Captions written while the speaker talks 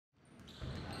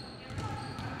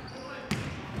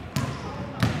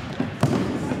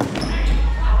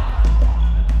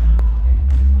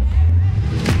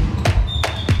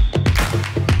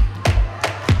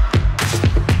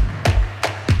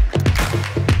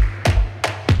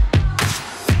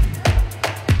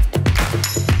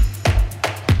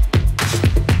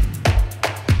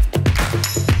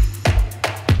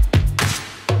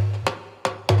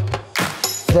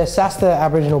The SAASTA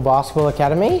Aboriginal Basketball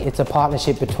Academy, it's a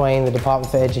partnership between the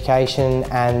Department for Education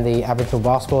and the Aboriginal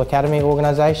Basketball Academy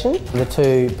organisation. The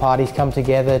two parties come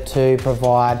together to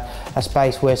provide a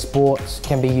space where sports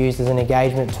can be used as an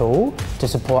engagement tool to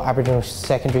support Aboriginal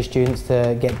secondary students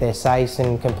to get their SAASTA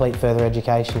and complete further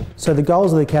education. So the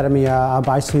goals of the Academy are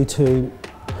basically to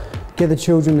get the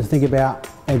children to think about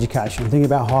education, think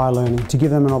about higher learning, to give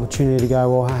them an opportunity to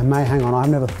go, well, hey, hang on, I've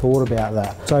never thought about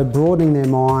that. So broadening their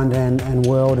mind and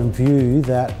world and view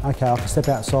that, okay, I can step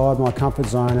outside my comfort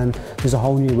zone and there's a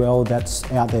whole new world that's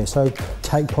out there. So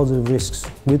take positive risks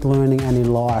with learning and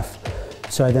in life,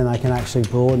 so then they can actually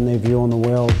broaden their view on the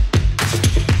world.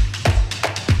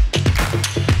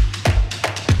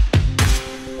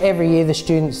 Every year the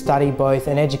students study both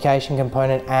an education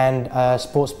component and a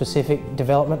sports-specific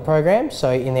development program. So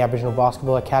in the Aboriginal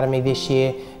Basketball Academy this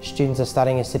year, students are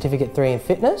studying a Certificate 3 in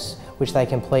Fitness, which they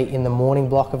complete in the morning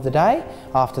block of the day.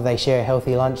 After they share a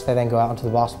healthy lunch, they then go out onto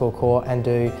the basketball court and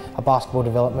do a basketball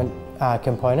development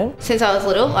component. Since I was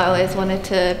little, I always wanted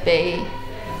to be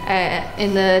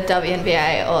in the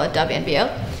WNBA or WNBL.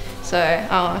 So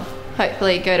I'll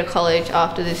hopefully go to college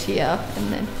after this year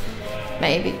and then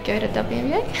maybe go to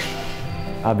WNBA.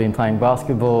 I've been playing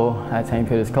basketball at St.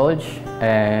 Peter's College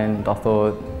and I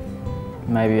thought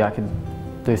maybe I could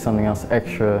do something else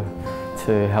extra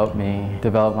to help me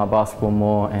develop my basketball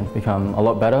more and become a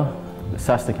lot better.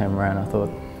 SAASTA came around, I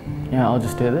thought, yeah, I'll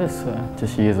just do this.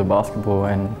 Just years of basketball,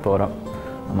 and thought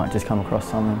I might just come across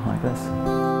something like this.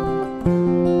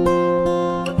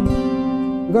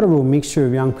 We've got a real mixture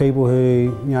of young people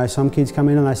who, some kids come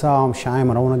in and they say, oh, I'm ashamed,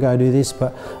 I don't want to go do this,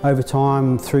 but over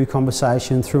time, through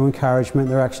conversation, through encouragement,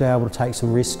 they're actually able to take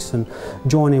some risks and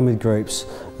join in with groups,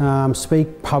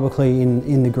 speak publicly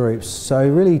in the groups. So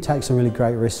really take some really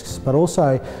great risks, but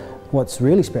also what's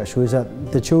really special is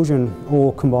that the children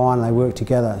all combine and they work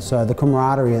together. So the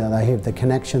camaraderie that they have, the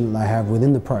connection that they have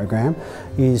within the program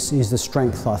is the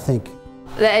strength, I think.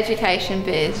 The education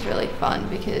bit is really fun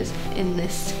because in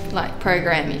this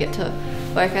program you get to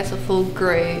work as a full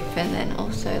group and then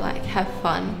also have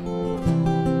fun.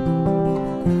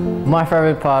 My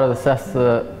favourite part of the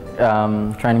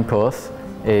SAASTA training course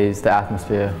is the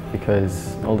atmosphere,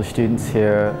 because all the students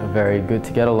here are very good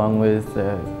to get along with,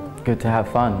 they're good to have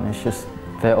fun. It's just,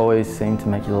 they always seem to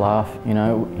make you laugh.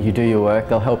 You do your work,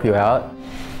 they'll help you out.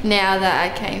 Now that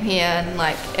I came here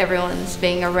and everyone's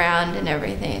being around and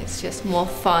everything, it's just more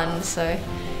fun. So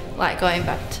going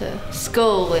back to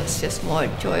school, it's just more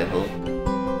enjoyable.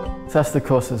 SAASTA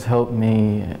course has helped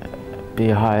me be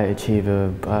a high achiever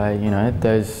by,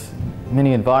 there's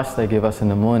many advice they give us in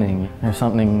the morning. If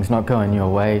something's not going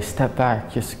your way, step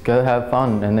back, just go have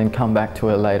fun and then come back to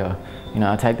it later.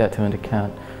 I take that into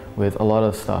account with a lot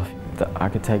of stuff. I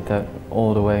could take that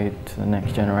all the way to the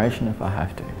next generation if I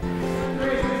have to.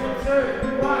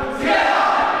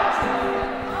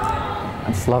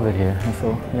 I just love it here, that's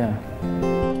all, yeah.